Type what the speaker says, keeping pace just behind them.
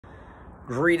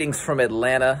Greetings from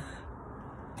Atlanta.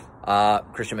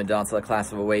 Christian Mendonca,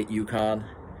 class of '08, UConn.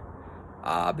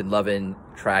 I've been loving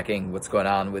tracking what's going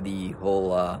on with the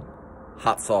whole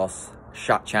hot sauce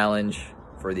shot challenge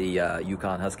for the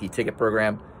UConn Husky ticket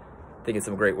program. I think it's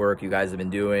some great work you guys have been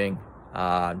doing.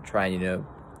 Trying,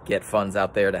 get funds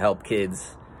out there to help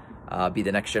kids be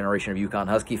the next generation of UConn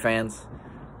Husky fans.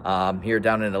 Here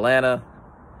down in Atlanta,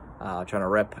 trying to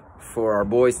rep for our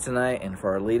boys tonight and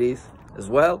for our ladies as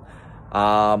well.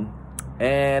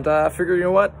 And I figured, you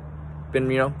know what?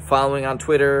 Been, following on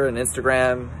Twitter and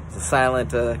Instagram. It's a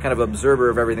silent kind of observer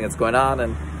of everything that's going on,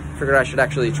 and figured I should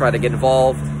actually try to get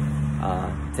involved,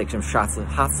 take some shots of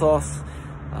hot sauce,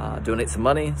 donate some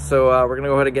money. So we're gonna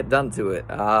go ahead and get done to it.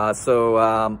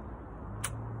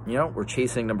 We're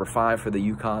chasing number 5 for the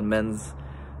UConn men's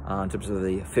in terms of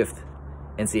the 5th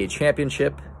NCAA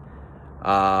championship.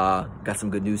 Got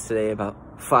some good news today about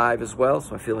 5 as well,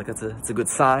 so I feel like it's a good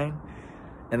sign.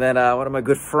 And then one of my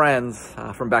good friends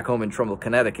from back home in Trumbull,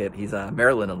 Connecticut, he's a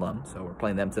Maryland alum, so we're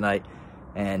playing them tonight.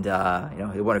 And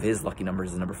one of his lucky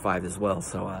numbers is number 5 as well,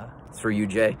 so it's for you,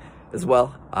 Jay, as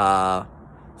well.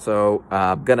 So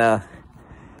I'm gonna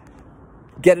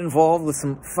get involved with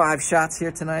some 5 shots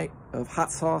here tonight of hot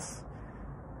sauce.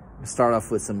 We'll start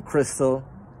off with some Crystal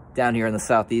down here in the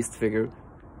Southeast. Figure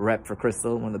rep for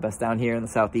Crystal, one of the best down here in the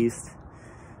Southeast.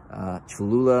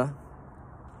 Cholula.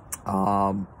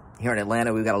 Here in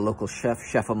Atlanta, we've got a local chef,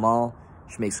 Chef Amal.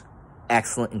 She makes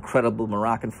excellent, incredible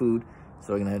Moroccan food.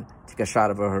 So we're gonna take a shot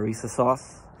of a harissa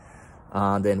sauce.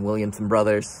 Then Williamson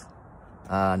Brothers,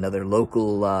 another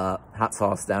local hot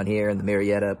sauce down here in the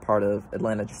Marietta part of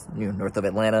Atlanta, just north of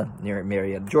Atlanta, near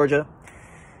Marietta, Georgia.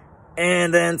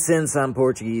 And then since I'm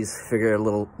Portuguese, figure a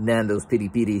little Nando's Piri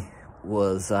Piri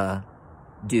was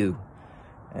due.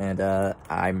 And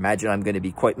I imagine I'm gonna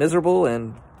be quite miserable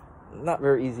and not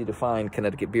very easy to find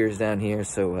Connecticut beers down here,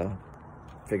 so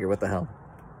figure what the hell.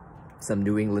 Some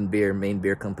New England beer, Maine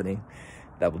Beer Company,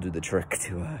 that will do the trick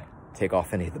to take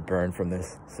off any of the burn from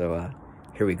this. So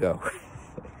here we go.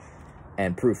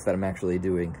 And proof that I'm actually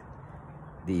doing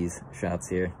these shots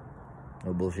here.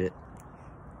 No bullshit.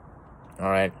 All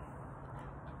right.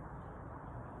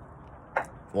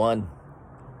 1,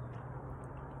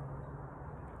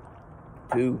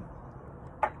 2,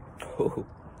 oh.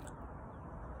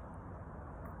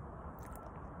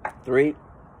 3,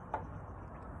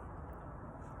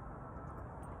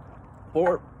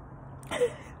 4.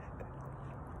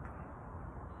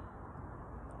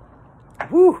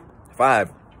 Woo,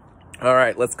 5. All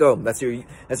right, let's go. That's your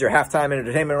halftime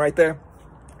entertainment right there.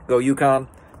 Go UConn.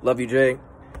 Love you, Jay.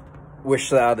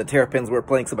 Wish the Terrapins were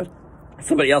playing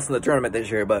somebody else in the tournament this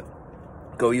year, but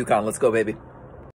go UConn. Let's go, baby.